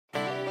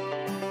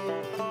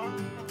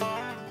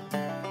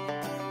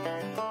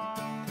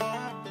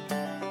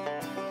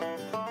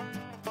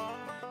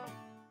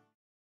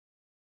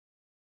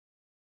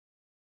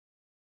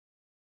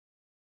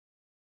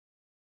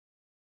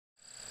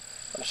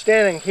I'm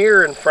standing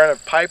here in front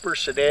of Piper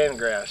Sudan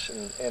Grass,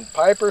 and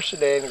Piper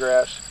Sudan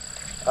Grass,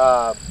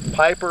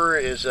 Piper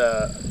is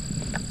a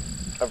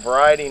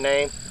variety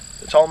name.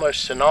 It's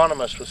almost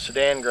synonymous with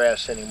Sudan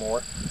grass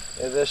anymore.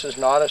 This is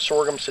not a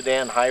sorghum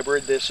Sudan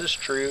hybrid. This is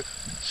true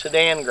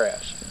Sudan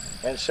grass.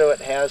 And so it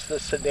has the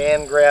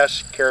Sudan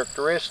grass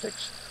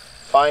characteristics.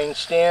 Fine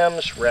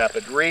stems,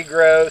 rapid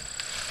regrowth,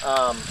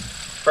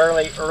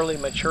 fairly early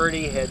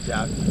maturity, heads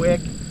out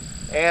quick,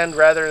 and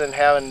rather than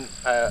having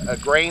a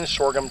grain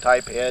sorghum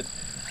type head,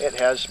 it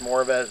has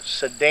more of a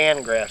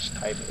Sudan grass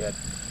type head.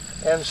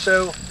 And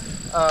so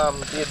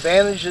the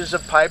advantages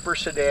of Piper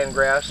Sudan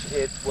Grass,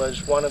 it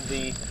was one of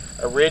the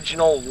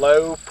original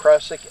low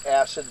prussic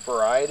acid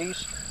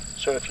varieties.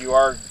 So if you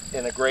are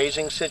in a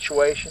grazing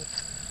situation,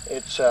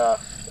 it's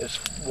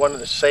one of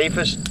the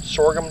safest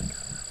sorghum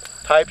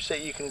types that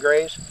you can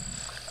graze.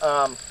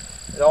 And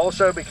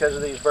also, because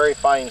of these very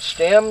fine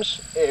stems,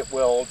 it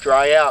will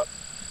dry out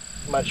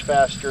much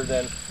faster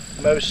than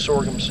most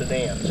sorghum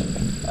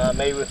Sudans,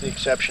 maybe with the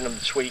exception of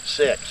the Sweet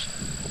 6.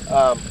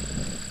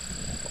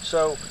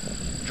 So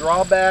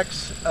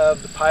drawbacks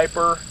of the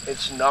Piper: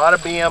 it's not a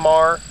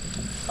BMR,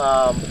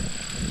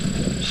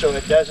 so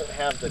it doesn't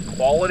have the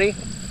quality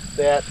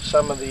that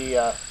some of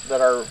the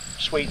that our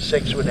Sweet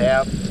 6 would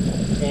have,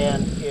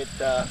 and it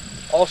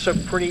also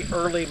pretty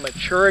early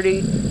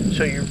maturity,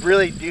 so you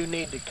really do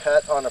need to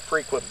cut on a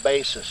frequent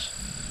basis.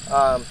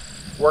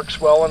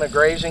 Works well in a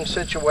grazing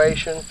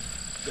situation.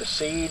 The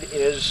seed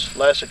is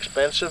less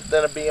expensive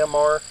than a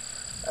BMR.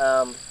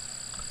 A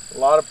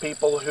lot of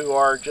people who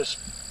are just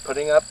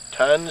putting up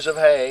tons of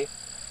hay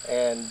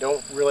and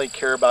don't really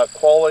care about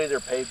quality, they're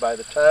paid by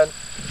the ton,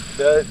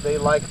 they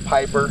like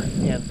Piper,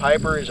 and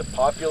Piper is a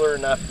popular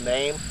enough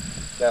name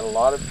that a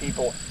lot of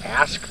people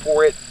ask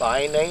for it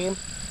by name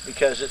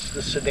because it's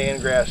the Sudan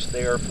grass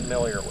they are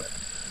familiar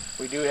with.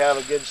 We do have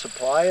a good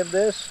supply of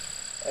this,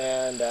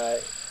 and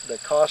the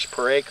cost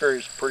per acre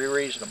is pretty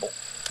reasonable.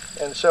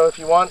 And so if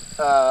you want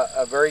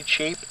a very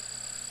cheap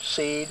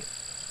seed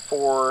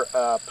for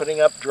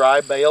putting up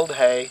dry baled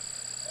hay,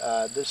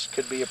 this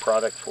could be a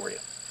product for you.